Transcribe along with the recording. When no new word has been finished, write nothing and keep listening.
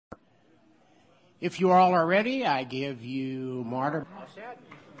If you all are ready, I give you Marta.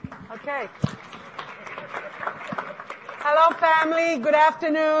 Okay. Hello, family. Good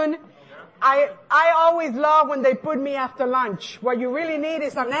afternoon. I always love when they put me after lunch. What you really need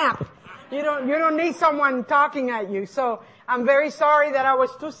is a nap. You don't need someone talking at you. So I'm very sorry that I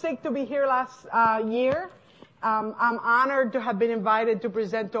was too sick to be here last year. I'm honored to have been invited to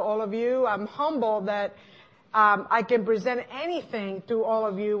present to all of you. I'm humbled that I can present anything to all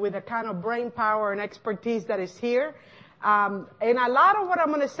of you with the kind of brain power and expertise that is here. And a lot of what I'm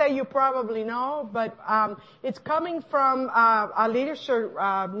going to say you probably know, but it's coming from a leadership,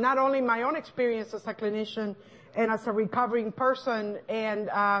 not only my own experience as a clinician and as a recovering person, and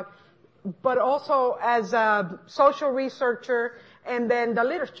but also as a social researcher and then the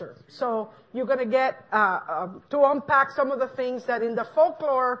literature. So you're going to get to unpack some of the things that in the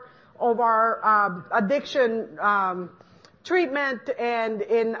folklore of our addiction treatment and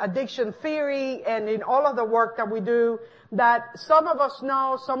in addiction theory and in all of the work that we do, that some of us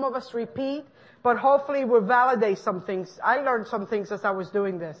know, some of us repeat, but hopefully we'll validate some things. I learned some things as I was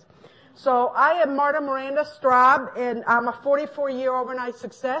doing this. So I am Marta Miranda Straub, and I'm a 44-year overnight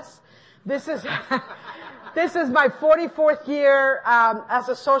success. This is this is my 44th year as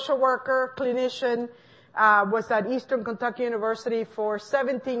a social worker, clinician. Was at Eastern Kentucky University for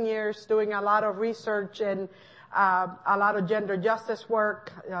 17 years doing a lot of research and a lot of gender justice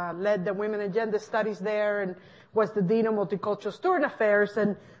work, led the women and gender studies there, and was the dean of multicultural student affairs.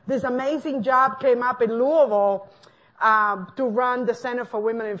 And this amazing job came up in Louisville to run the Center for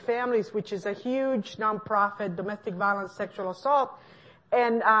Women and Families, which is a huge nonprofit domestic violence sexual assault.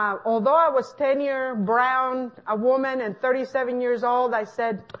 And although I was tenure, brown, a woman, and 37 years old, I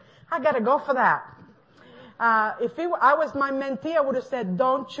said, I gotta go for that. If I was my mentee, I would have said,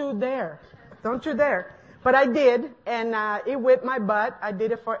 don't you dare. Don't you dare. But I did, and it whipped my butt. I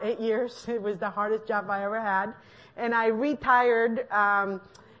did it for 8 years. It was the hardest job I ever had. And I retired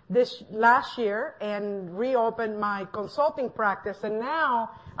this last year and reopened my consulting practice. And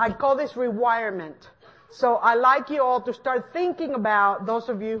now I call this rewirement. So I like you all to start thinking about, those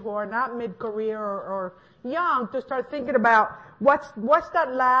of you who are not mid-career or young, to start thinking about what's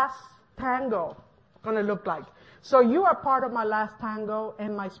that last tango going to look like. So you are part of my last tango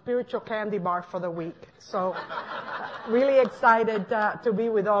and my spiritual candy bar for the week. So really excited to be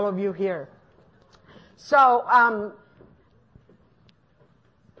with all of you here. So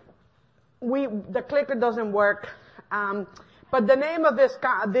the clicker doesn't work, but the name of this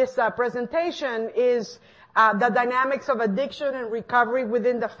presentation is the dynamics of addiction and recovery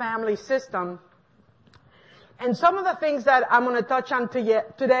within the family system. And some of the things that I'm going to touch on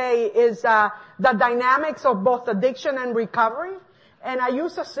today is the dynamics of both addiction and recovery. And I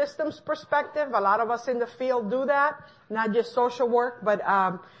use a systems perspective. A lot of us in the field do that, not just social work, but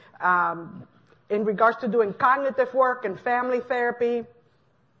in regards to doing cognitive work and family therapy.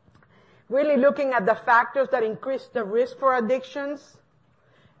 Really looking at the factors that increase the risk for addictions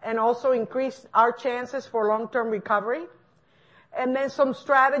and also increase our chances for long-term recovery. And then some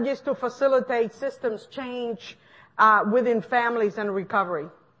strategies to facilitate systems change within families and recovery.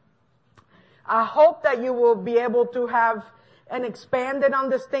 I hope that you will be able to have an expanded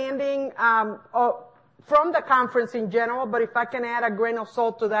understanding from the conference in general, but if I can add a grain of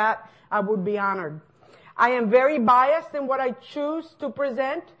salt to that, I would be honored. I am very biased in what I choose to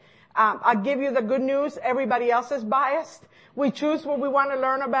present. I'll give you the good news. Everybody else is biased. We choose what we want to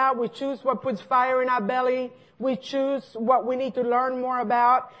learn about. We choose what puts fire in our belly. We choose what we need to learn more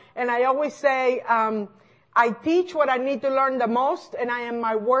about. And I always say, I teach what I need to learn the most, and I am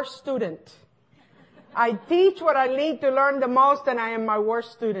my worst student. I teach what I need to learn the most, and I am my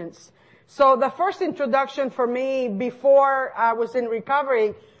worst students. So the first introduction for me before I was in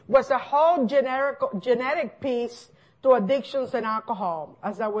recovery was a whole genetic piece to addictions and alcohol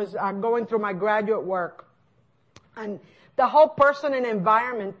as I was going through my graduate work. And the whole person and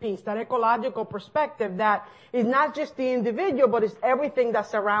environment piece, that ecological perspective that is not just the individual, but it's everything that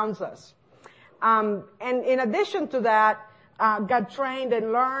surrounds us. And in addition to that, got trained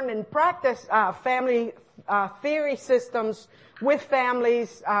and learned and practiced family theory systems with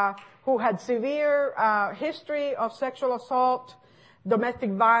families who had severe history of sexual assault,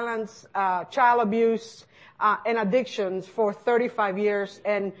 domestic violence, child abuse, and addictions for 35 years.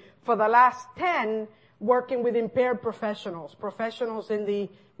 And for the last 10, working with impaired professionals in the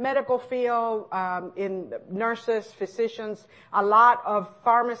medical field, in nurses, physicians, a lot of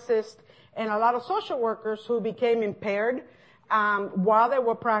pharmacists, and a lot of social workers who became impaired while they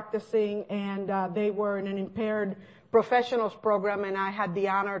were practicing, and they were in an impaired professionals program, and I had the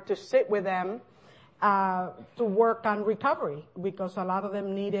honor to sit with them to work on recovery, because a lot of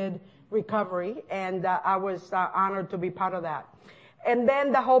them needed recovery, and I was honored to be part of that. And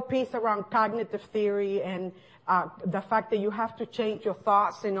then the whole piece around cognitive theory and the fact that you have to change your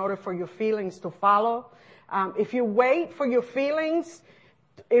thoughts in order for your feelings to follow. If you wait for your feelings,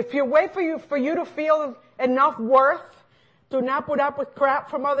 if you wait for you to feel enough worth to not put up with crap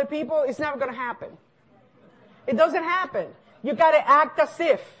from other people, it's never going to happen. It doesn't happen. You got to act as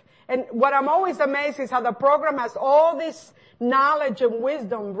if. And what I'm always amazed is how the program has all this knowledge and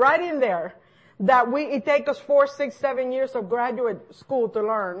wisdom right in there that it takes us 4, 6, 7 years of graduate school to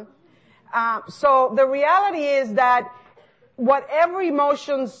learn. So the reality is that whatever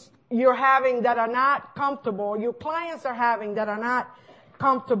emotions you're having that are not comfortable, your clients are having that are not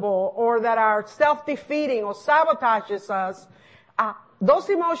comfortable, or that are self-defeating or sabotages us, those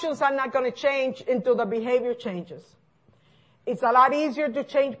emotions are not going to change until the behavior changes. It's a lot easier to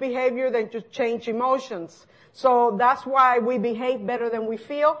change behavior than to change emotions. So that's why we behave better than we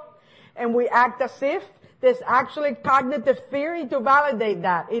feel, and we act as if. There's actually cognitive theory to validate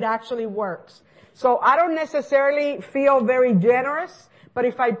that. It actually works. So I don't necessarily feel very generous, but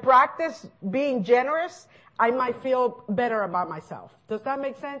if I practice being generous, I might feel better about myself. Does that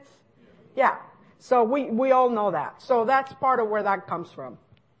make sense? Yeah. So we all know that. So that's part of where that comes from.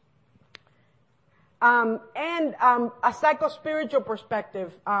 And a psycho-spiritual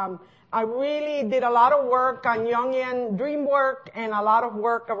perspective. I really did a lot of work on Jungian dream work and a lot of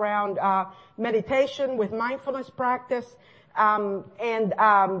work around meditation with mindfulness practice. That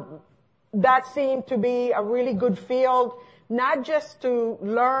seemed to be a really good field, not just to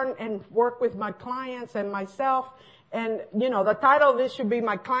learn and work with my clients and myself. And, the title of this should be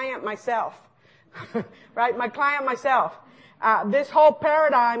My Client, Myself. Right? My client, myself. This whole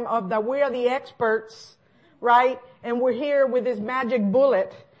paradigm of that we are the experts, right? And we're here with this magic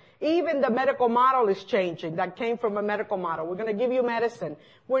bullet. Even the medical model is changing. That came from a medical model. We're going to give you medicine.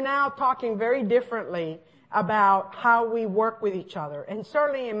 We're now talking very differently about how we work with each other. And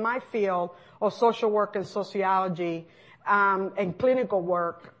certainly in my field of social work and sociology, and clinical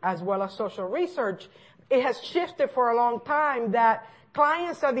work, as well as social research, it has shifted for a long time that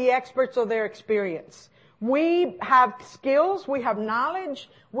clients are the experts of their experience. We have skills, we have knowledge,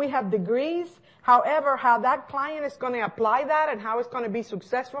 we have degrees. However, how that client is going to apply that and how it's going to be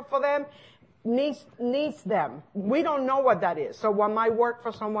successful for them needs them. We don't know what that is. So what might work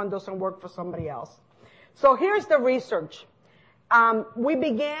for someone doesn't work for somebody else. So here's the research. We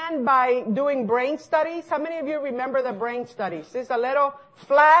began by doing brain studies. How many of you remember the brain studies? This is a little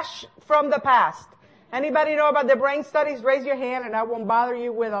flash from the past. Anybody know about the brain studies? Raise your hand and I won't bother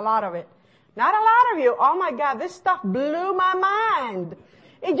you with a lot of it. Not a lot of you. Oh my God, this stuff blew my mind.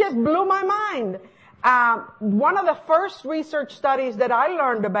 It just blew my mind. One of the first research studies that I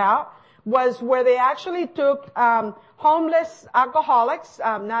learned about was where they actually took homeless alcoholics,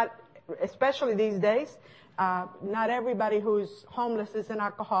 not especially these days. Not everybody who's homeless is an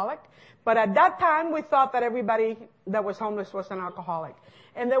alcoholic. But at that time, we thought that everybody that was homeless was an alcoholic.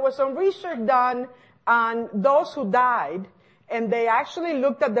 And there was some research done on those who died, and they actually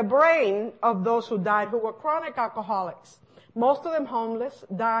looked at the brain of those who died who were chronic alcoholics. Most of them homeless,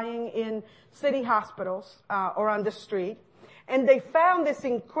 dying in city hospitals or on the street. And they found this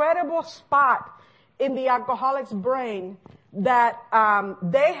incredible spot in the alcoholic's brain that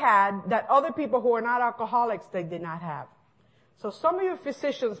they had that other people who are not alcoholics, they did not have. So some of you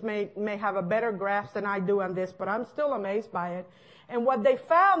physicians may have a better grasp than I do on this, but I'm still amazed by it. And what they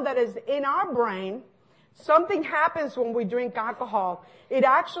found that is in our brain, something happens when we drink alcohol. It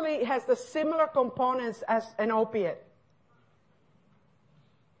actually has the similar components as an opiate.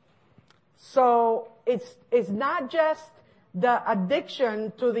 So it's not just the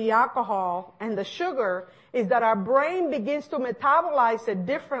addiction to the alcohol and the sugar, is that our brain begins to metabolize it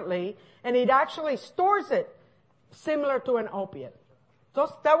differently, and it actually stores it similar to an opiate.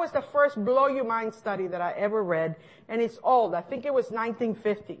 So that was the first blow your mind study that I ever read, and it's old. I think it was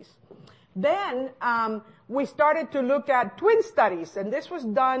 1950s. Then we started to look at twin studies, and this was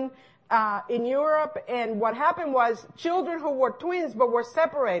done in Europe, and what happened was children who were twins but were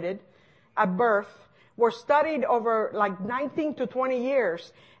separated at birth were studied over like 19 to 20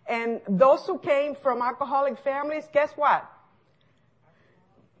 years. And those who came from alcoholic families, guess what?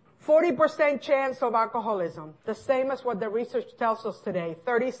 40% chance of alcoholism. The same as what the research tells us today,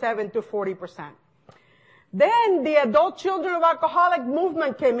 37 to 40%. Then the Adult Children of Alcoholic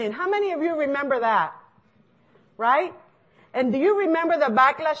movement came in. How many of you remember that? Right? And do you remember the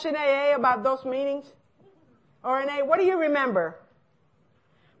backlash in AA about those meetings? Or in AA, what do you remember?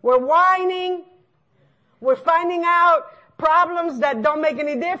 We're whining. We're finding out problems that don't make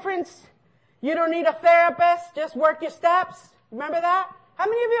any difference. You don't need a therapist, just work your steps. Remember that? How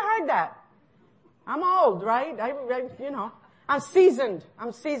many of you heard that? I'm old, right? I'm seasoned.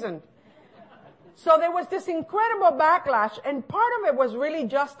 So there was this incredible backlash, and part of it was really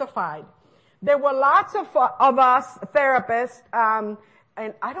justified. There were lots of us therapists,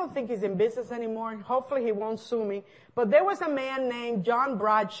 and I don't think he's in business anymore. Hopefully he won't sue me. But there was a man named John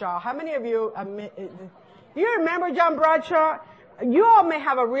Bradshaw. How many of you, do you remember John Bradshaw? You all may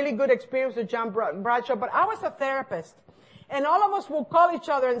have a really good experience with John Bradshaw, but I was a therapist. And all of us will call each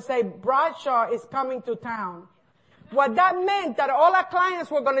other and say, Bradshaw is coming to town. What that meant that all our clients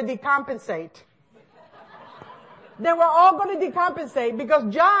were going to decompensate. They were all going to decompensate because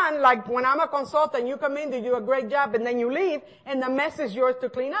John, like when I'm a consultant, you come in to do a great job and then you leave and the mess is yours to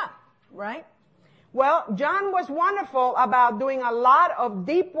clean up, right? Well, John was wonderful about doing a lot of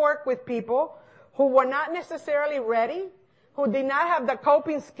deep work with people who were not necessarily ready, who did not have the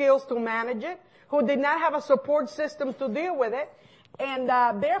coping skills to manage it, who did not have a support system to deal with it. And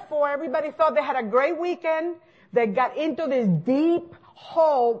therefore, everybody thought they had a great weekend. They got into this deep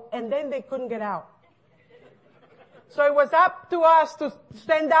hole and then they couldn't get out. So it was up to us to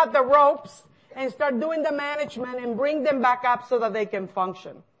send out the ropes and start doing the management and bring them back up so that they can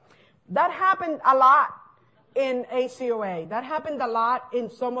function. That happened a lot in ACOA. That happened a lot in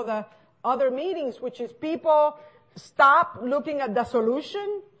some of the other meetings, which is people stopped looking at the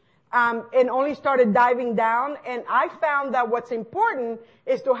solution and only started diving down. And I found that what's important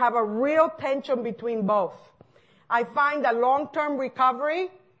is to have a real tension between both. I find that long-term recovery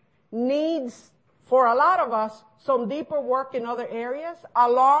needs, for a lot of us, some deeper work in other areas,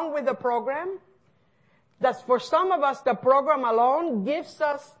 along with the program. That's for some of us, the program alone gives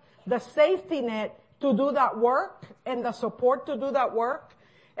us the safety net to do that work and the support to do that work.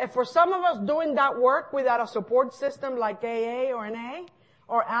 And for some of us doing that work without a support system like AA or NA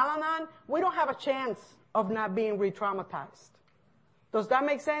or Al-Anon, we don't have a chance of not being re-traumatized. Does that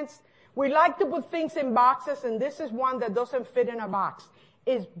make sense? We like to put things in boxes, and this is one that doesn't fit in a box.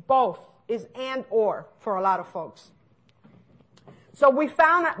 It's both. Is and or for a lot of folks. So we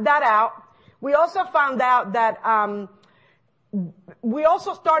found that out. We also found out that we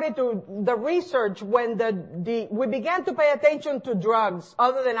also started the research when we began to pay attention to drugs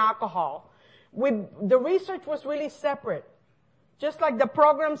other than alcohol. The research was really separate. Just like the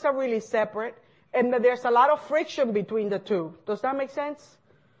programs are really separate, and there's a lot of friction between the two. Does that make sense?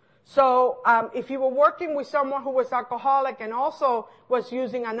 So, if you were working with someone who was alcoholic and also was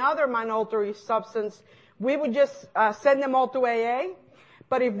using another maltolatory substance, we would just send them all to AA.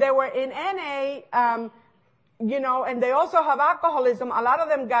 But if they were in NA, and they also have alcoholism, a lot of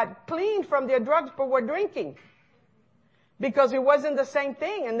them got clean from their drugs but were drinking. Because it wasn't the same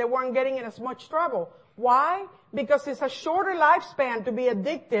thing and they weren't getting in as much trouble. Why? Because it's a shorter lifespan to be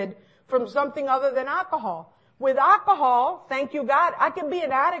addicted from something other than alcohol. With alcohol, thank you God, I can be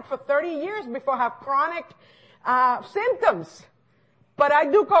an addict for 30 years before I have chronic symptoms. But I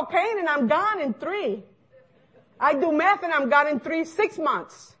do cocaine and I'm gone in 3. I do meth and I'm gone in 6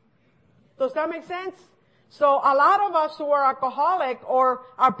 months. Does that make sense? So a lot of us who are alcoholic or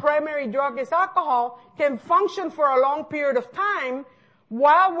our primary drug is alcohol can function for a long period of time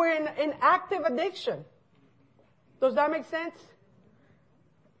while we're in active addiction. Does that make sense?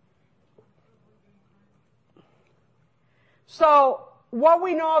 So what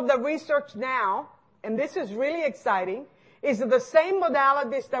we know of the research now, and this is really exciting, is that the same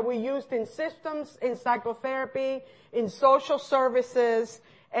modalities that we used in systems, in psychotherapy, in social services,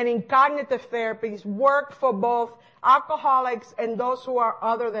 and in cognitive therapies work for both alcoholics and those who are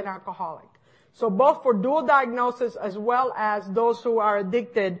other than alcoholic. So both for dual diagnosis as well as those who are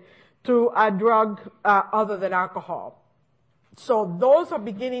addicted to a drug other than alcohol. So those are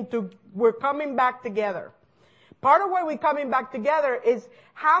we're coming back together. Part of why we're coming back together is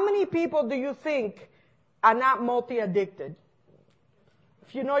how many people do you think are not multi-addicted?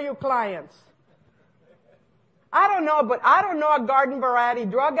 If you know your clients. I don't know, but I don't know a garden variety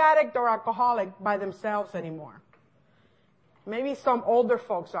drug addict or alcoholic by themselves anymore. Maybe some older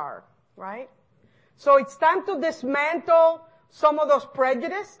folks are, right? So it's time to dismantle some of those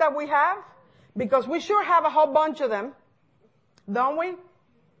prejudices that we have, because we sure have a whole bunch of them, don't we?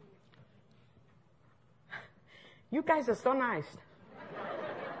 You guys are so nice.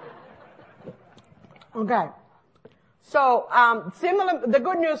 Okay. So, the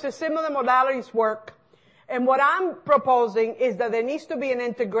good news is similar modalities work. And what I'm proposing is that there needs to be an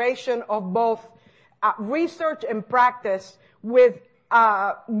integration of both research and practice with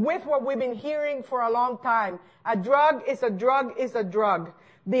what we've been hearing for a long time. A drug is a drug is a drug.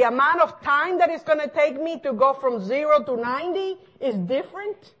 The amount of time that it's going to take me to go from 0 to 90 is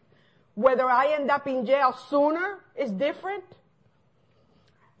different. whether I end up in jail sooner is different.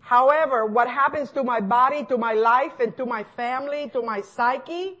 However, what happens to my body, to my life, and to my family, to my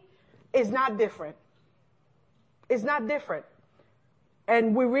psyche, is not different. It's not different.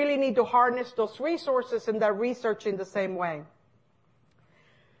 And we really need to harness those resources and that research in the same way.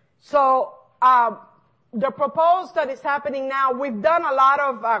 So, the proposed that is happening now, we've done a lot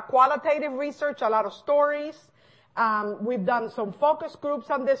of qualitative research, a lot of stories. We've done some focus groups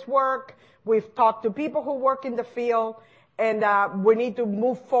on this work. We've talked to people who work in the field, and we need to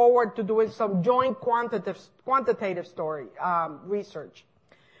move forward to doing some joint quantitative story research.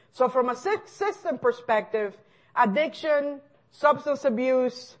 So from a system perspective, addiction, substance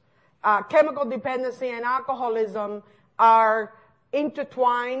abuse, chemical dependency, and alcoholism are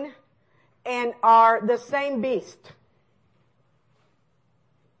intertwined and are the same beast.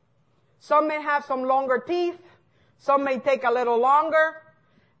 Some may have some longer teeth. Some may take a little longer.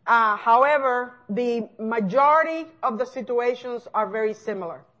 However, the majority of the situations are very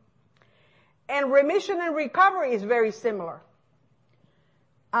similar. And remission and recovery is very similar.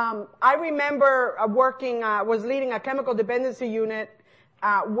 I remember was leading a chemical dependency unit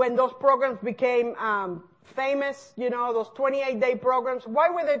when those programs became famous, those 28-day programs. Why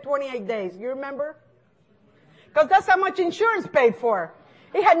were they 28 days? You remember? Because that's how much insurance paid for.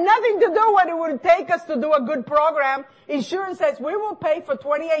 It had nothing to do what it would take us to do a good program. Insurance says we will pay for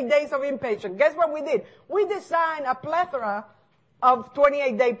 28 days of inpatient. Guess what we did? We designed a plethora of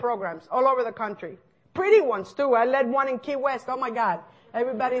 28-day programs all over the country. Pretty ones too. I led one in Key West. Oh my God.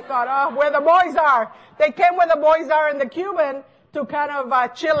 Everybody thought, where the boys are. They came where the boys are in the Cuban to kind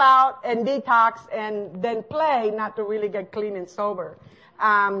of chill out and detox and then play, not to really get clean and sober.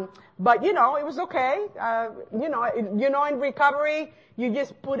 But it was okay. In recovery, you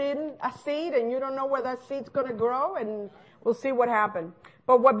just put in a seed and you don't know where that seed's going to grow, and we'll see what happens.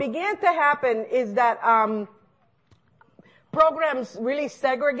 But what began to happen is that programs really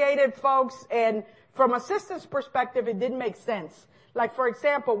segregated folks, and from a systems perspective, it didn't make sense. Like, for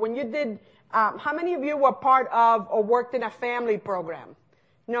example, when you did, how many of you were part of or worked in a family program?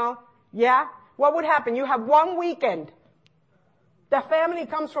 No? Yeah? What would happen? You have one weekend. The family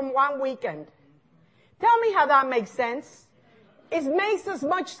comes from one weekend. Tell me how that makes sense. It makes as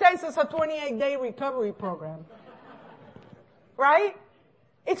much sense as a 28-day recovery program. Right?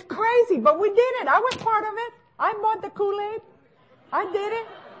 It's crazy, but we did it. I was part of it. I bought the Kool-Aid. I did it.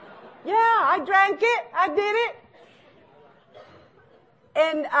 Yeah, I drank it. I did it.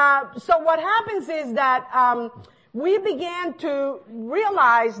 And so what happens is that we began to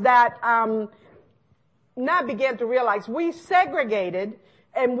realize that we segregated,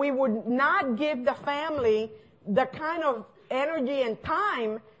 and we would not give the family the kind of energy and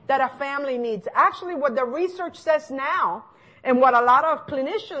time that a family needs. Actually, what the research says now, and what a lot of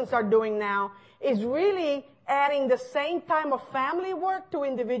clinicians are doing now, is really adding the same time of family work to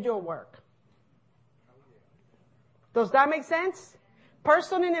individual work. Does that make sense?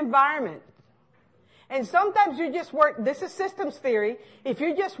 Person and environment. And sometimes you just work, this is systems theory, if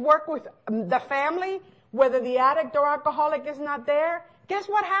you just work with the family, whether the addict or alcoholic is not there, guess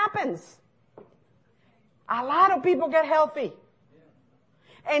what happens? A lot of people get healthy.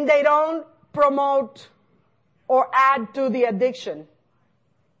 And they don't promote or add to the addiction.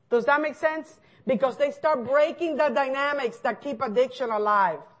 Does that make sense? Because they start breaking the dynamics that keep addiction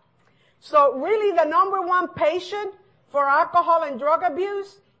alive. So really the number one patient for alcohol and drug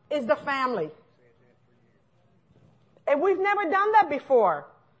abuse is the family. And we've never done that before.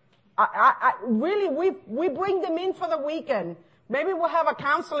 We bring them in for the weekend. Maybe we'll have a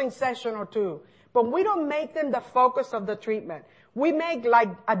counseling session or two. But we don't make them the focus of the treatment. We make, like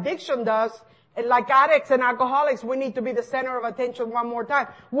addiction does, and like addicts and alcoholics, we need to be the center of attention one more time.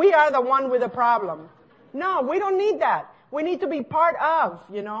 We are the one with the problem. No, we don't need that. We need to be part of,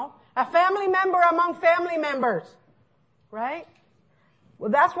 a family member among family members. Right?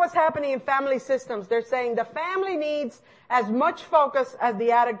 Well, that's what's happening in family systems. They're saying the family needs as much focus as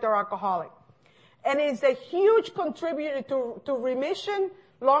the addict or alcoholic. And it's a huge contributor to remission,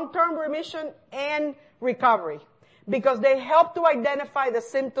 long-term remission, and recovery. Because they help to identify the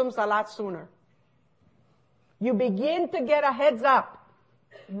symptoms a lot sooner. You begin to get a heads up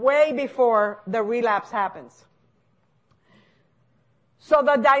way before the relapse happens. So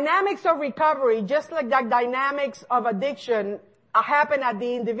the dynamics of recovery, just like the dynamics of addiction, happen at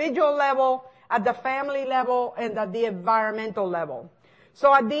the individual level, at the family level, and at the environmental level.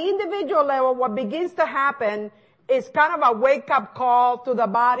 So at the individual level, what begins to happen is kind of a wake-up call to the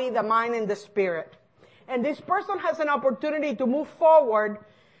body, the mind, and the spirit. And this person has an opportunity to move forward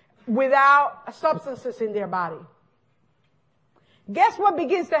without substances in their body. Guess what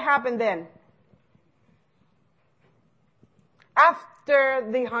begins to happen then? After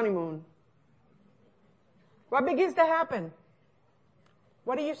the honeymoon. What begins to happen?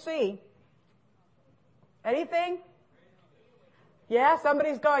 What do you see? Anything? Yeah,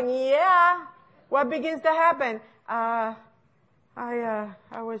 somebody's going, yeah. What begins to happen? I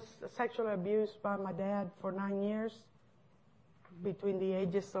was sexually abused by my dad for 9 years, between the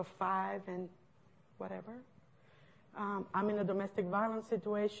ages of 5 and whatever. I'm in a domestic violence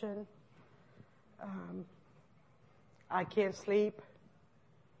situation. I can't sleep.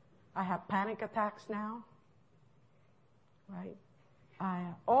 I have panic attacks now. Right?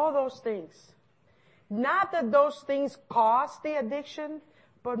 All those things. Not that those things cause the addiction,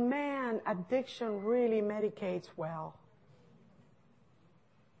 but man, addiction really medicates well.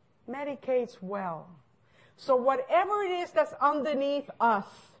 Medicates well. So whatever it is that's underneath us,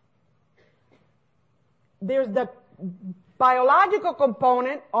 there's the biological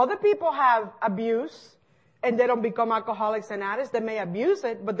component. Other people have abuse, and they don't become alcoholics and addicts. They may abuse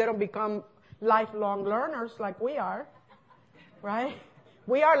it, but they don't become lifelong learners like we are. Right?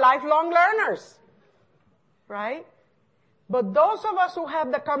 We are lifelong learners. Right? But those of us who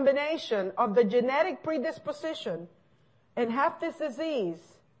have the combination of the genetic predisposition and have this disease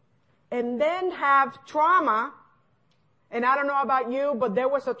and then have trauma, and I don't know about you, but there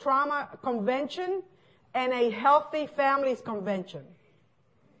was a trauma convention and a healthy families convention.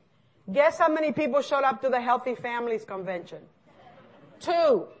 Guess how many people showed up to the healthy families convention?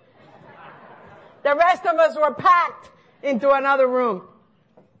 2. The rest of us were packed into another room.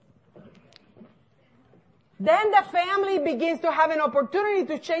 Then the family begins to have an opportunity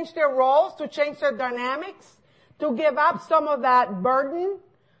to change their roles, to change their dynamics, to give up some of that burden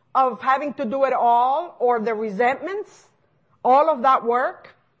of having to do it all, or the resentments. All of that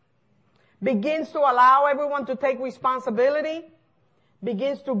work begins to allow everyone to take responsibility,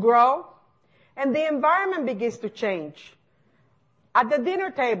 begins to grow, and the environment begins to change. At the dinner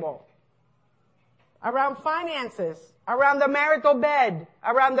table, around finances, around the marital bed,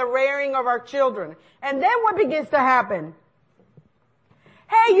 around the rearing of our children. And then what begins to happen?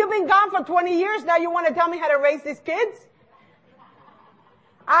 Hey, you've been gone for 20 years, now you want to tell me how to raise these kids?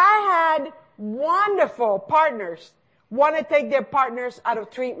 I had wonderful partners want to take their partners out of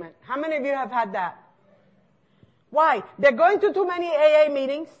treatment. How many of you have had that? Why? They're going to too many AA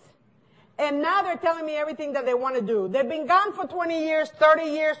meetings, and now they're telling me everything that they want to do. They've been gone for 20 years, 30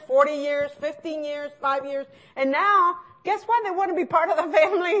 years, 40 years, 15 years, 5 years, and now, guess what? They want to be part of the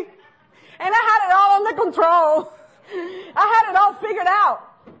family. And I had it all under control. I had it all figured out.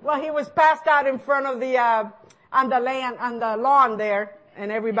 Well, he was passed out in front of the, on the lawn there, and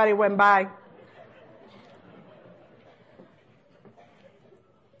everybody went by.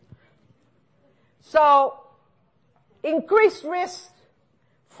 So, increased risk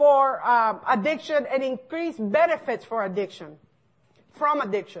for addiction and increased benefits for addiction, from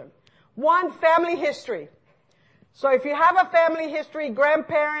addiction. 1, family history. So if you have a family history,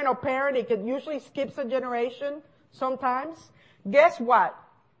 grandparent or parent, it usually skips a generation sometimes. Guess what?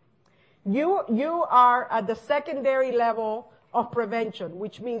 You are at the secondary level of prevention,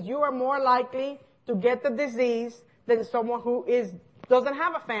 which means you are more likely to get the disease than someone who doesn't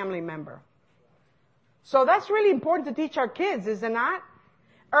have a family member. So that's really important to teach our kids, is it not?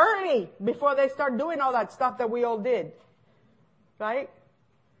 Early, before they start doing all that stuff that we all did. Right?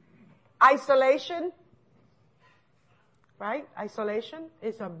 Isolation. Right? Isolation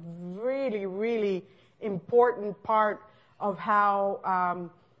is a really, really important part of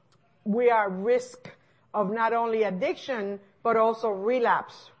how we are at risk of not only addiction, but also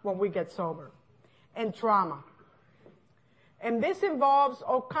relapse when we get sober. And trauma. And this involves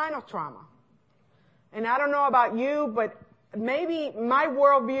all kind of trauma. And I don't know about you, but maybe my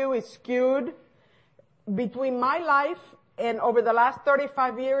worldview is skewed between my life and over the last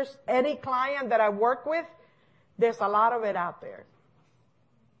 35 years, any client that I work with, there's a lot of it out there.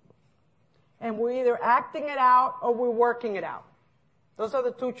 And we're either acting it out or we're working it out. Those are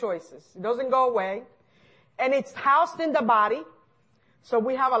the 2 choices. It doesn't go away. And it's housed in the body. So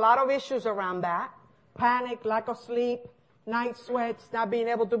we have a lot of issues around that. Panic, lack of sleep, night sweats, not being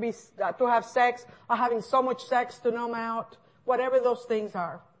able to have sex, or having so much sex to numb out, whatever those things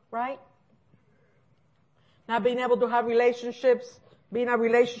are, right? Not being able to have relationships, being a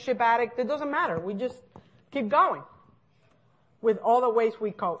relationship addict, it doesn't matter. We just keep going with all the ways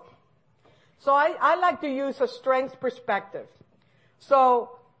we cope. So I like to use a strengths perspective.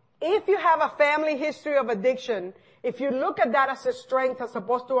 So if you have a family history of addiction, if you look at that as a strength as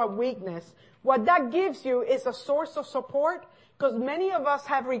opposed to a weakness, what that gives you is a source of support, because many of us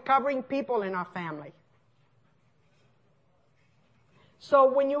have recovering people in our family.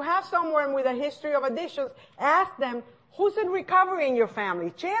 So when you have someone with a history of addictions, ask them, who's in recovery in your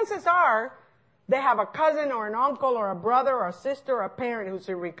family? Chances are they have a cousin or an uncle or a brother or a sister or a parent who's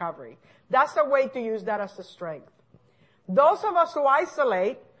in recovery. That's a way to use that as a strength. Those of us who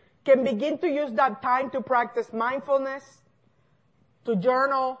isolate can begin to use that time to practice mindfulness, to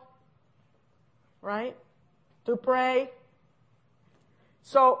journal, right? To pray.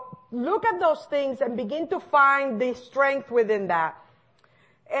 So look at those things and begin to find the strength within that.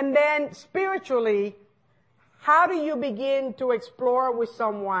 And then spiritually, how do you begin to explore with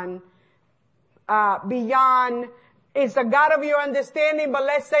someone beyond, it's a God of your understanding, but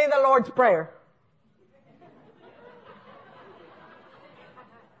let's say the Lord's Prayer.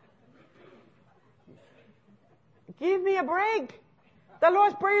 Give me a break. The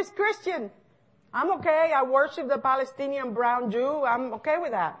Lord's Prayer is Christian. I'm okay. I worship the Palestinian brown Jew. I'm okay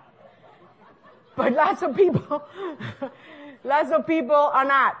with that. But lots of people are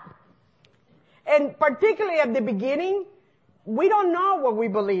not. And particularly at the beginning, we don't know what we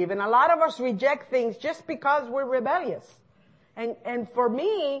believe. And a lot of us reject things just because we're rebellious. And for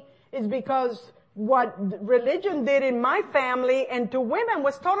me, it's because what religion did in my family and to women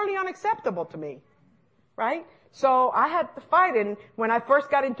was totally unacceptable to me. Right? So I had to fight, and when I first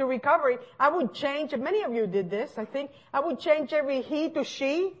got into recovery, I would change, and many of you did this, I think, I would change every he to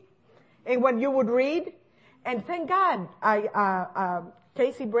she, and when you would read, and thank God,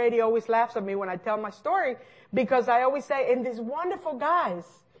 Casey Brady always laughs at me when I tell my story, because I always say, and these wonderful guys,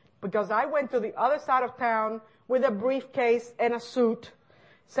 because I went to the other side of town with a briefcase and a suit,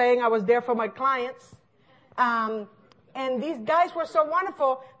 saying I was there for my clients, and these guys were so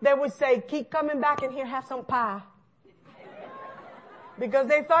wonderful, they would say, keep coming back in here, have some pie. Because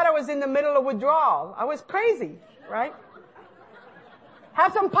they thought I was in the middle of withdrawal. I was crazy, right?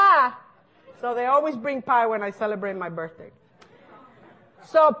 Have some pie. So they always bring pie when I celebrate my birthday.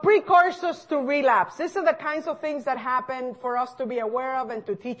 So precursors to relapse. These are the kinds of things that happen for us to be aware of and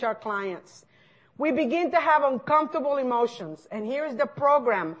to teach our clients. We begin to have uncomfortable emotions. And here's the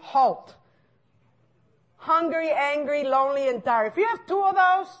program, HALT. Hungry, angry, lonely, and tired. If you have 2 of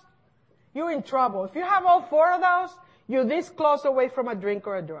those, you're in trouble. If you have all 4 of those, you're this close away from a drink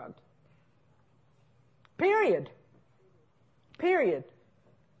or a drug. Period. Then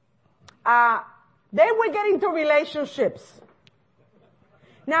we get into relationships.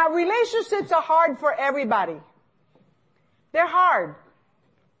 Now, relationships are hard for everybody. They're hard.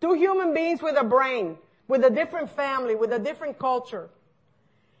 2 human beings with a brain, with a different family, with a different culture.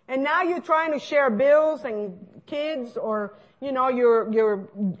 And now you're trying to share bills and kids, or, you know, you're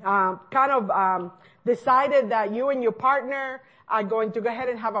decided that you and your partner are going to go ahead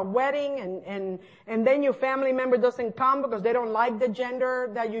and have a wedding, and then your family member doesn't come because they don't like the gender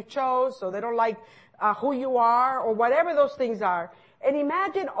that you chose, so they don't like who you are, or whatever those things are. And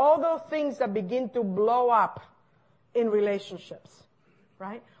imagine all those things that begin to blow up in relationships,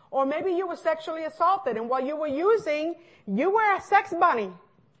 right? Or maybe you were sexually assaulted, and while you were using, you were a sex bunny.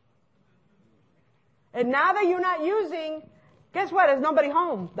 And now that you're not using, guess what? There's nobody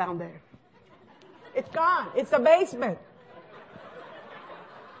home down there. It's gone. It's a basement.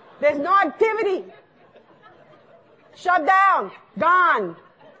 There's no activity. Shut down. Gone.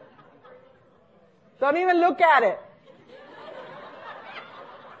 Don't even look at it.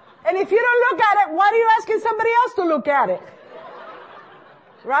 And if you don't look at it, why are you asking somebody else to look at it?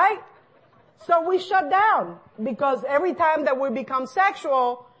 Right? So we shut down because every time that we become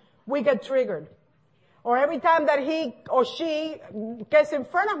sexual, we get triggered. Or every time that he or she gets in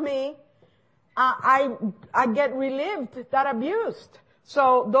front of me, I get relived, that abused.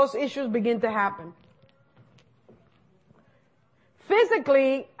 So those issues begin to happen.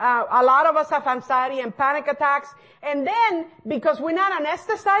 Physically, a lot of us have anxiety and panic attacks. And then, because we're not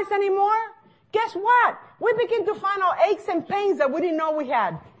anesthetized anymore, guess what? We begin to find our aches and pains that we didn't know we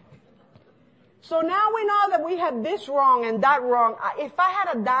had. So now we know that we had this wrong and that wrong. If I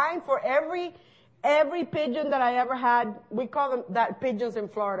had a dime for every pigeon that I ever had, we call them that pigeons in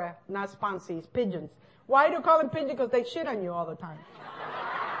Florida, not sponsees, pigeons. Why do you call them pigeons? Because they shit on you all the time.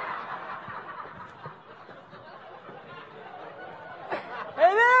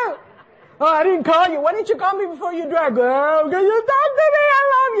 Hey there! Oh, I didn't call you. Why didn't you call me before you drank? Oh, because you talked to me. I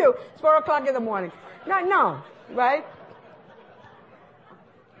love you. It's 4 o'clock in the morning. No, right?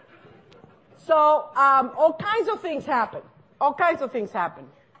 So, all kinds of things happen. All kinds of things happen.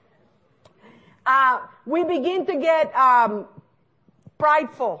 We begin to get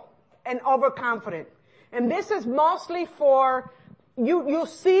prideful and overconfident. And this is mostly for, you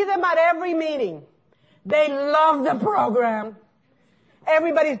see them at every meeting. They love the program.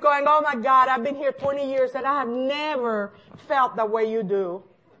 Everybody's going, oh my God, I've been here 20 years and I have never felt the way you do.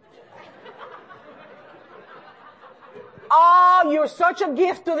 Oh, you're such a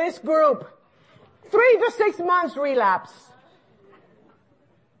gift to this group. 3 to 6 months relapse.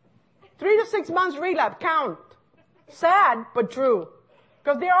 3 to 6 months relapse. Count. Sad, but true.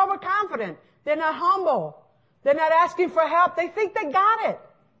 Because they're overconfident. They're not humble. They're not asking for help. They think they got it.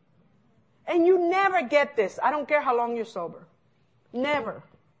 And you never get this. I don't care how long you're sober. Never.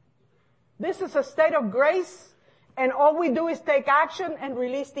 This is a state of grace, and all we do is take action and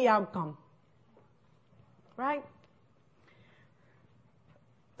release the outcome. Right?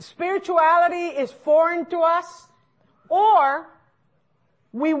 Spirituality is foreign to us, or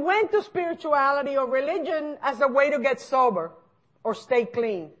we went to spirituality or religion as a way to get sober or stay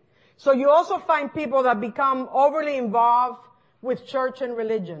clean. So you also find people that become overly involved with church and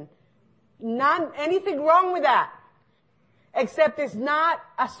religion. Not anything wrong with that, except it's not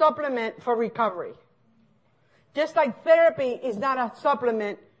a supplement for recovery. Just like therapy is not a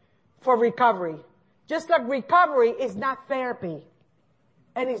supplement for recovery. Just like recovery is not therapy.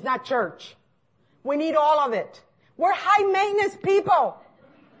 And it's not church. We need all of it. We're high maintenance people.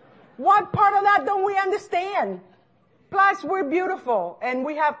 What part of that don't we understand? Plus, we're beautiful and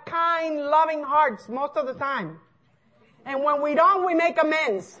we have kind, loving hearts most of the time. And when we don't, we make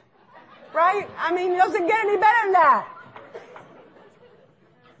amends. Right? I mean, it doesn't get any better than that.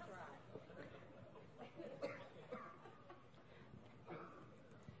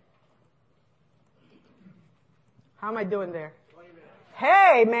 How am I doing there?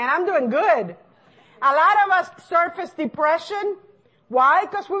 Hey, man, I'm doing good. A lot of us surface depression. Why?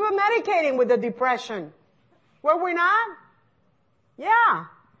 Because we were medicating with the depression. Were we not? Yeah.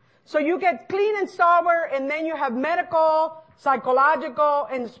 So you get clean and sober, and then you have medical, psychological,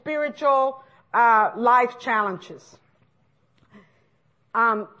 and spiritual life challenges.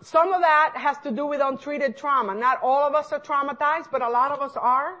 Some of that has to do with untreated trauma. Not all of us are traumatized, but a lot of us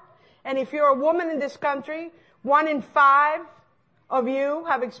are. And if you're a woman in this country, 1 in 5 of you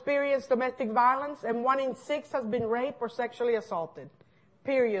have experienced domestic violence, and 1 in 6 has been raped or sexually assaulted.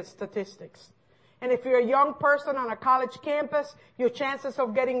 Period statistics. And if you're a young person on a college campus, your chances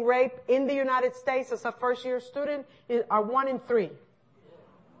of getting raped in the United States as a first-year student are 1 in 3.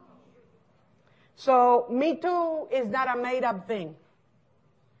 So, Me Too is not a made-up thing.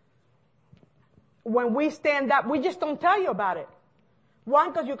 When we stand up, we just don't tell you about it.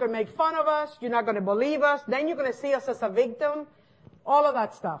 1, because you can make fun of us, you're not going to believe us, then you're going to see us as a victim. All of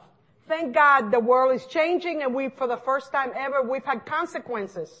that stuff. Thank God the world is changing, and for the first time ever, we've had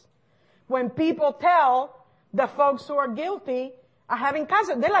consequences. When people tell the folks who are guilty are having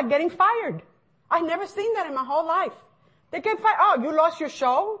consequences, they're like getting fired. I've never seen that in my whole life. They get fired. Oh, you lost your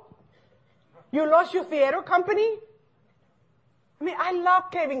show? You lost your theater company? I mean, I love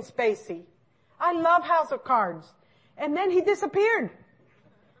Kevin Spacey. I love House of Cards. And then he disappeared.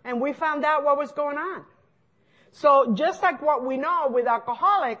 And we found out what was going on. So just like what we know with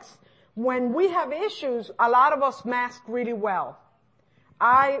alcoholics, when we have issues, a lot of us mask really well.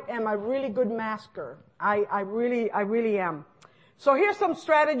 I am a really good masker. I really am. So here's some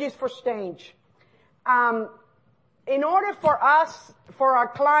strategies for change. In order for us, for our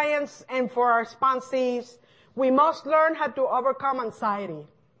clients, and for our sponsees, we must learn how to overcome anxiety.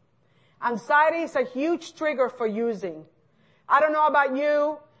 Anxiety is a huge trigger for using. I don't know about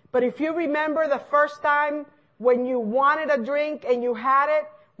you, but if you remember the first time when you wanted a drink and you had it,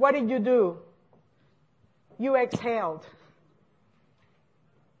 what did you do? You exhaled.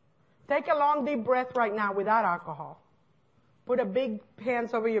 Take a long deep breath right now without alcohol. Put a big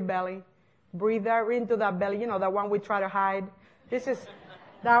hands over your belly. Breathe there into that belly. You know, that one we try to hide. This is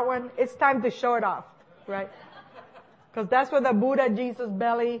that one. It's time to show it off, right? Because that's where the Buddha, Jesus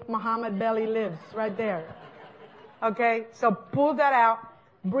belly, Muhammad belly lives, right there. Okay? So pull that out.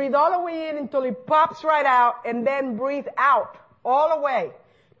 Breathe all the way in until it pops right out, and then breathe out all the way.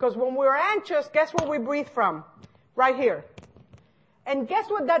 Because when we're anxious, guess where we breathe from? Right here. And guess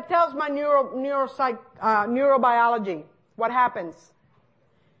what that tells my neurobiology? What happens?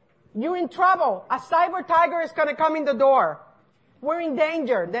 You're in trouble. A cyber tiger is going to come in the door. We're in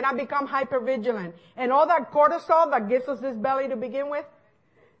danger. Then I become hypervigilant. And all that cortisol that gives us this belly to begin with,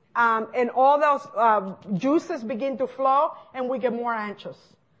 and all those juices begin to flow, and we get more anxious.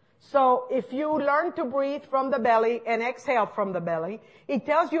 So if you learn to breathe from the belly and exhale from the belly, it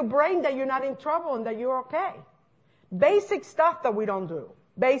tells your brain that you're not in trouble and that you're okay. Basic stuff that we don't do.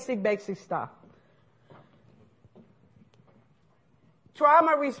 Basic stuff.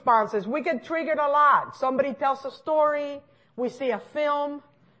 Trauma responses. We get triggered a lot. Somebody tells a story. We see a film.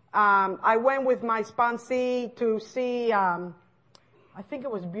 I went with my sponsee to see I think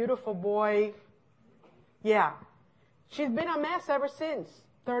it was Beautiful Boy. Yeah. She's been a mess ever since.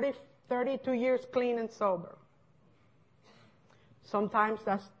 32 years clean and sober. Sometimes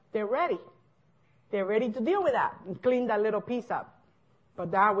they're ready. They're ready to deal with that and clean that little piece up.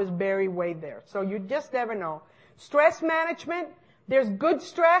 But that was buried way there. So you just never know. Stress management, there's good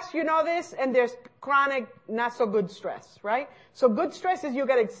stress, you know this, and there's chronic, not so good stress, right? So good stress is you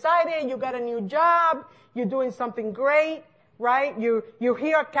get excited, you got a new job, you're doing something great, right? You're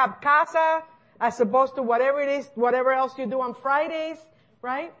here at Cap Casa, as opposed to whatever it is, whatever else you do on Fridays,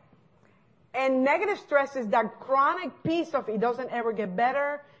 right? And negative stress is that chronic piece of it doesn't ever get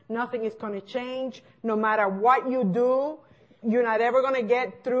better, nothing is going to change, no matter what you do, you're not ever going to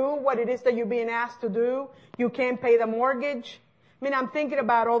get through what it is that you're being asked to do. You can't pay the mortgage. I mean, I'm thinking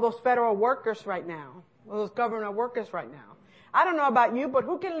about all those federal workers right now, all those government workers right now. I don't know about you, but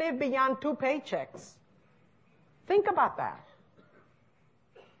who can live beyond 2 paychecks? Think about that.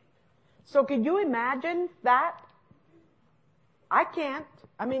 So can you imagine that? I can't.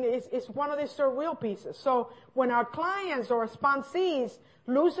 I mean, it's one of these surreal pieces. So when our clients or sponsees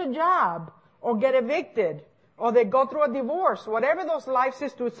lose a job or get evicted or they go through a divorce, whatever those life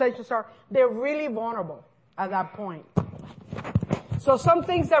situations are, they're really vulnerable at that point. So some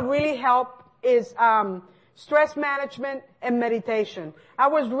things that really help is stress management and meditation. I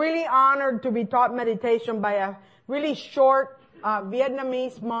was really honored to be taught meditation by a really short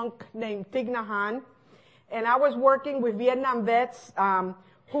Vietnamese monk named Thich Nhat Hanh. And I was working with Vietnam vets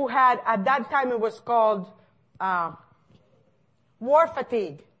who had, at that time it was called war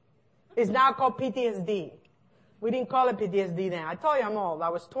fatigue. It's now called PTSD. We didn't call it PTSD then. I told you I'm old. I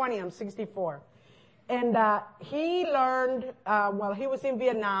was 20, I'm 64. And he learned, while he was in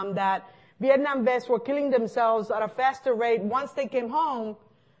Vietnam, that Vietnam vets were killing themselves at a faster rate once they came home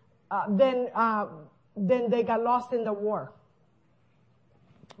than they got lost in the war.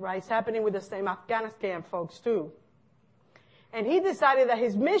 Right? It's happening with the same Afghanistan folks too. And he decided that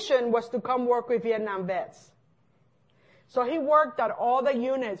his mission was to come work with Vietnam vets. So he worked at all the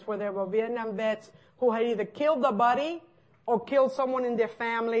units where there were Vietnam vets who had either killed the buddy or killed someone in their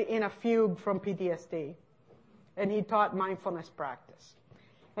family in a fugue from PTSD. And he taught mindfulness practice.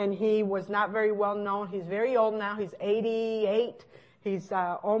 And he was not very well known. He's very old now. He's 88. He's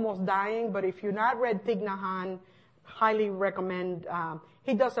almost dying. But if you've not read Thich Nhat Hanh, highly recommend.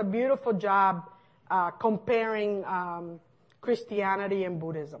 He does a beautiful job comparing Christianity and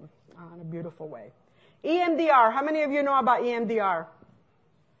Buddhism in a beautiful way. EMDR. How many of you know about EMDR?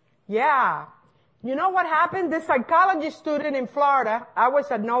 Yeah. You know what happened? This psychology student in Florida, I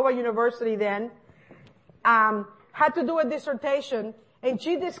was at Nova University then, had to do a dissertation, and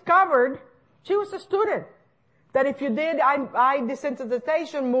she discovered, she was a student, that if you did eye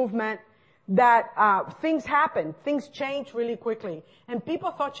desensitization movement, that things happen, things change really quickly. And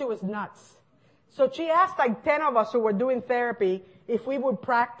people thought she was nuts. So she asked like 10 of us who were doing therapy if we would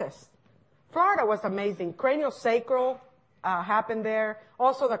practice. Florida was amazing. Craniosacral happened there.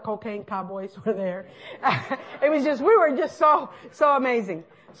 Also the cocaine cowboys were there. It was just, we were just so amazing.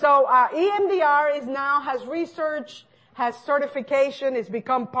 So EMDR is now, has research, has certification, it's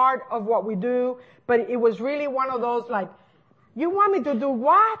become part of what we do, but it was really one of those like, you want me to do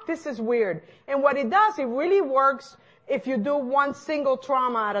what? This is weird. And what it does, it really works if you do one single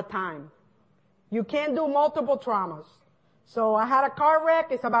trauma at a time. You can't do multiple traumas. So I had a car wreck,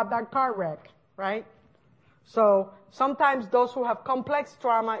 it's about that car wreck, right? So sometimes those who have complex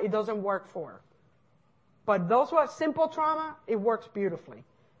trauma, it doesn't work for. But those who have simple trauma, it works beautifully.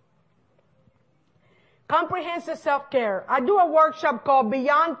 Comprehensive self-care. I do a workshop called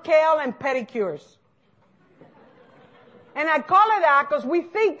Beyond Kale and Pedicures. And I call it that because we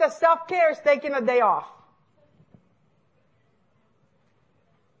think that self-care is taking a day off.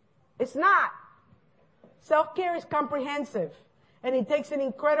 It's not. Self-care is comprehensive, and it takes an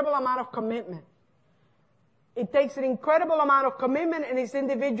incredible amount of commitment. It takes an incredible amount of commitment, and it's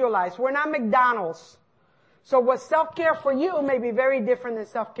individualized. We're not McDonald's. So what self-care for you may be very different than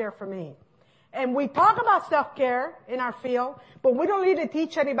self-care for me. And we talk about self-care in our field, but we don't really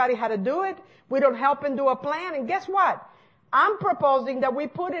teach anybody how to do it. We don't help them do a plan. And guess what? I'm proposing that we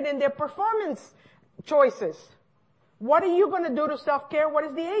put it in their performance choices. What are you going to do to self-care? What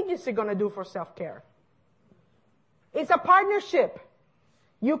is the agency going to do for self-care? It's a partnership.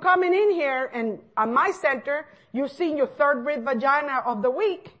 You coming in here and at my center, you've seen your third rib vagina of the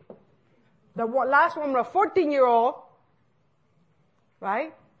week. The last one was a 14-year-old,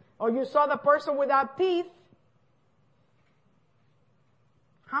 right? Or you saw the person without teeth.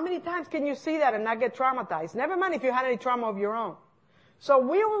 How many times can you see that and not get traumatized? Never mind if you had any trauma of your own. So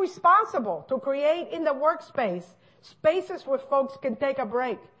we were responsible to create in the workspace Spaces where folks can take a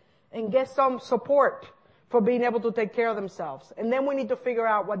break and get some support for being able to take care of themselves. And then we need to figure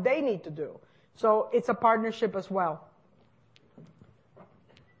out what they need to do. So it's a partnership as well.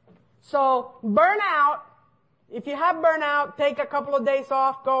 So burnout, if you have burnout, take a couple of days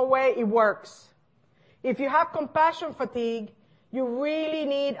off, go away, it works. If you have compassion fatigue, you really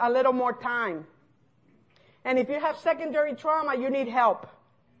need a little more time. And if you have secondary trauma, you need help.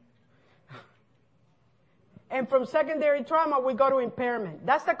 And from secondary trauma, we go to impairment.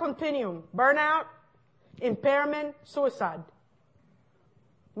 That's the continuum. Burnout, impairment, suicide.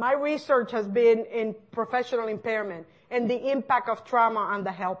 My research has been in professional impairment and the impact of trauma on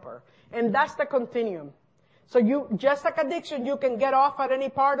the helper. And that's the continuum. So you, just like addiction, you can get off at any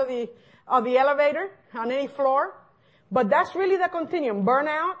part of the elevator, on any floor. But that's really the continuum.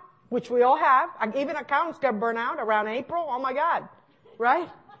 Burnout, which we all have. Even accountants get burnout around April. Oh my God. Right?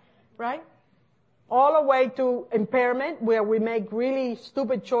 Right? All the way to impairment, where we make really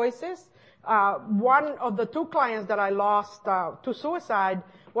stupid choices. One of the 2 clients that I lost to suicide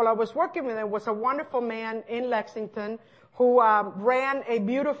while I was working with him was a wonderful man in Lexington who ran a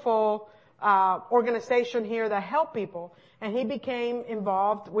beautiful organization here that helped people. And he became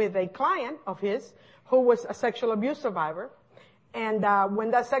involved with a client of his who was a sexual abuse survivor. And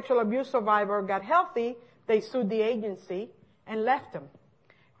when that sexual abuse survivor got healthy, they sued the agency and left him.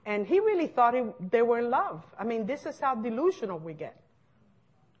 And he really thought they were in love. I mean, this is how delusional we get.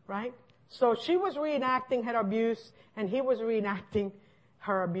 Right? So she was reenacting her abuse, and he was reenacting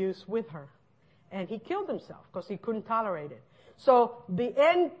her abuse with her. And he killed himself because he couldn't tolerate it. So the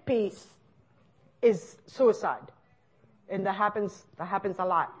end piece is suicide. And that happens a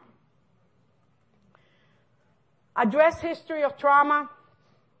lot. Address history of trauma.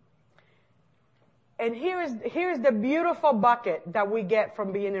 And here's the beautiful bucket that we get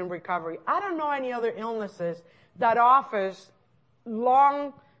from being in recovery. I don't know any other illnesses that offers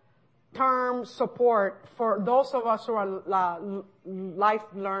long-term support for those of us who are life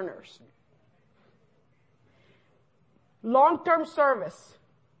learners. Long-term service.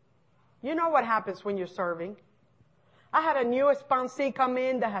 You know what happens when you're serving. I had a new sponsee come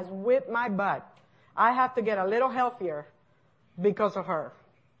in that has whipped my butt. I have to get a little healthier because of her.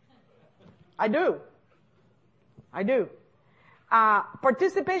 I do.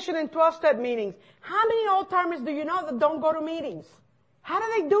 Participation in 12-step meetings. How many old-timers do you know that don't go to meetings? How do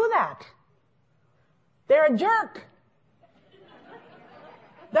they do that? They're a jerk.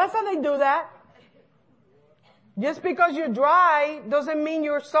 That's how they do that. Just because you're dry doesn't mean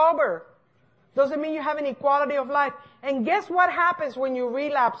you're sober. Doesn't mean you have any quality of life. And guess what happens when you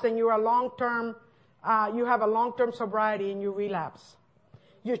relapse and you're you have a long-term sobriety and you relapse?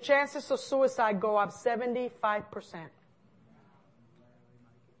 Your chances of suicide go up 75%.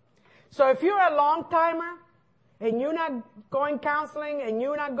 So if you're a long-timer and you're not going counseling and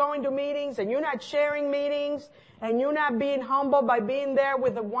you're not going to meetings and you're not sharing meetings and you're not being humble by being there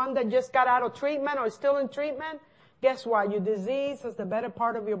with the one that just got out of treatment or is still in treatment, guess what? Your disease is the better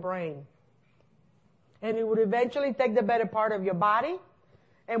part of your brain. And it would eventually take the better part of your body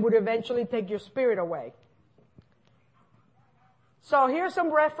and would eventually take your spirit away. So here's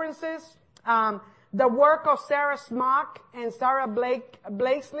some references. The work of Sarah Smock and Sarah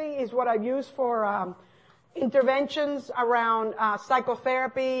Blakeslee is what I've used for interventions around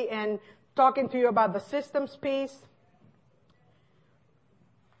psychotherapy and talking to you about the systems piece.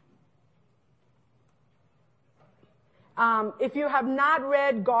 If you have not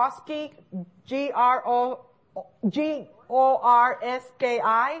read Gorski, Gorski,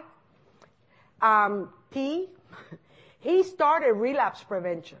 he started relapse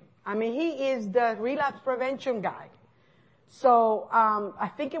prevention. I mean, he is the relapse prevention guy. So, I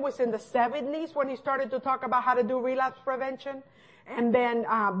think it was in the 70s when he started to talk about how to do relapse prevention. And then,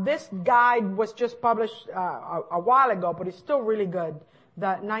 this guide was just published, a while ago, but it's still really good.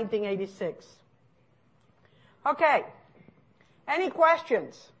 The 1986. Okay. Any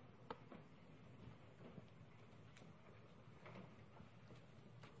questions?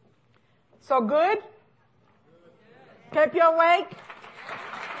 So good? Kept you awake?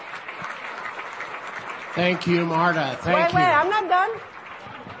 Thank you, Marta. Thank you. Wait, I'm not done.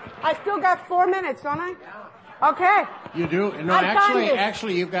 I still got 4 minutes, don't I? Okay. You do? No,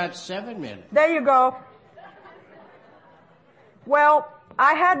 actually, you've got 7 minutes. There you go. Well,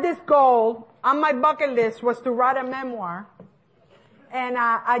 I had this goal on my bucket list was to write a memoir. And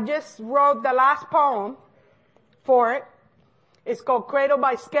I just wrote the last poem for it. It's called Cradled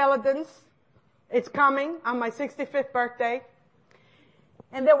by Skeletons. It's coming on my 65th birthday.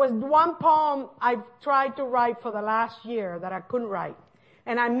 And there was one poem I've tried to write for the last year that I couldn't write.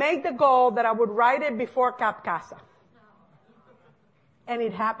 And I made the goal that I would write it before Cap Casa. And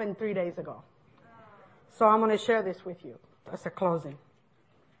it happened 3 days ago. So I'm going to share this with you as a closing.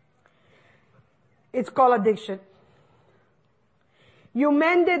 It's called addiction. You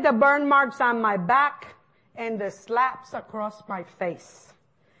mended the burn marks on my back and the slaps across my face.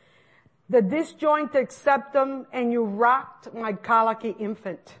 The disjointed septum, and you rocked my colicky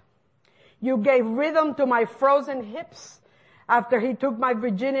infant. You gave rhythm to my frozen hips after he took my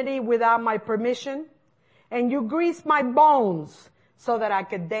virginity without my permission. And you greased my bones so that I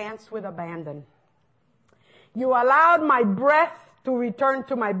could dance with abandon. You allowed my breath to return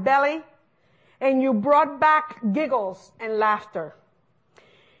to my belly, and you brought back giggles and laughter.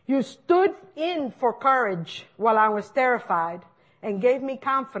 You stood in for courage while I was terrified and gave me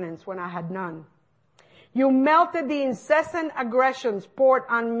confidence when I had none. You melted the incessant aggressions poured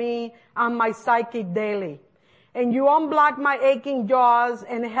on me, on my psyche daily. And you unblocked my aching jaws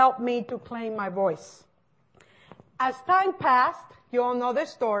and helped me to claim my voice. As time passed, you all know this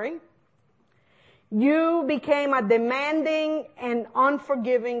story, you became a demanding and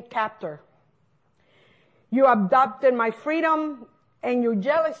unforgiving captor. You abducted my freedom, and your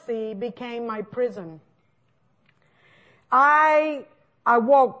jealousy became my prison. I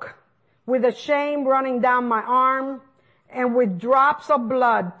awoke with a shame running down my arm and with drops of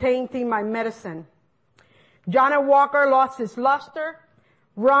blood tainting my medicine. Johnny Walker lost his luster,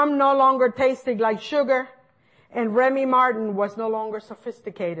 rum no longer tasted like sugar, and Remy Martin was no longer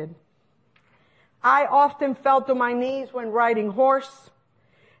sophisticated. I often fell to my knees when riding horse,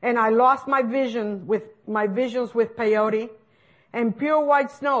 and I lost my visions with peyote, and pure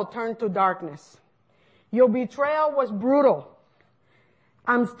white snow turned to darkness. Your betrayal was brutal.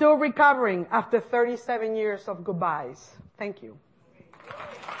 I'm still recovering after 37 years of goodbyes. Thank you.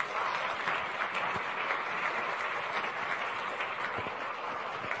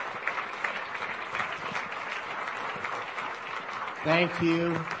 Thank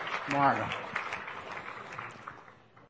you, Marta.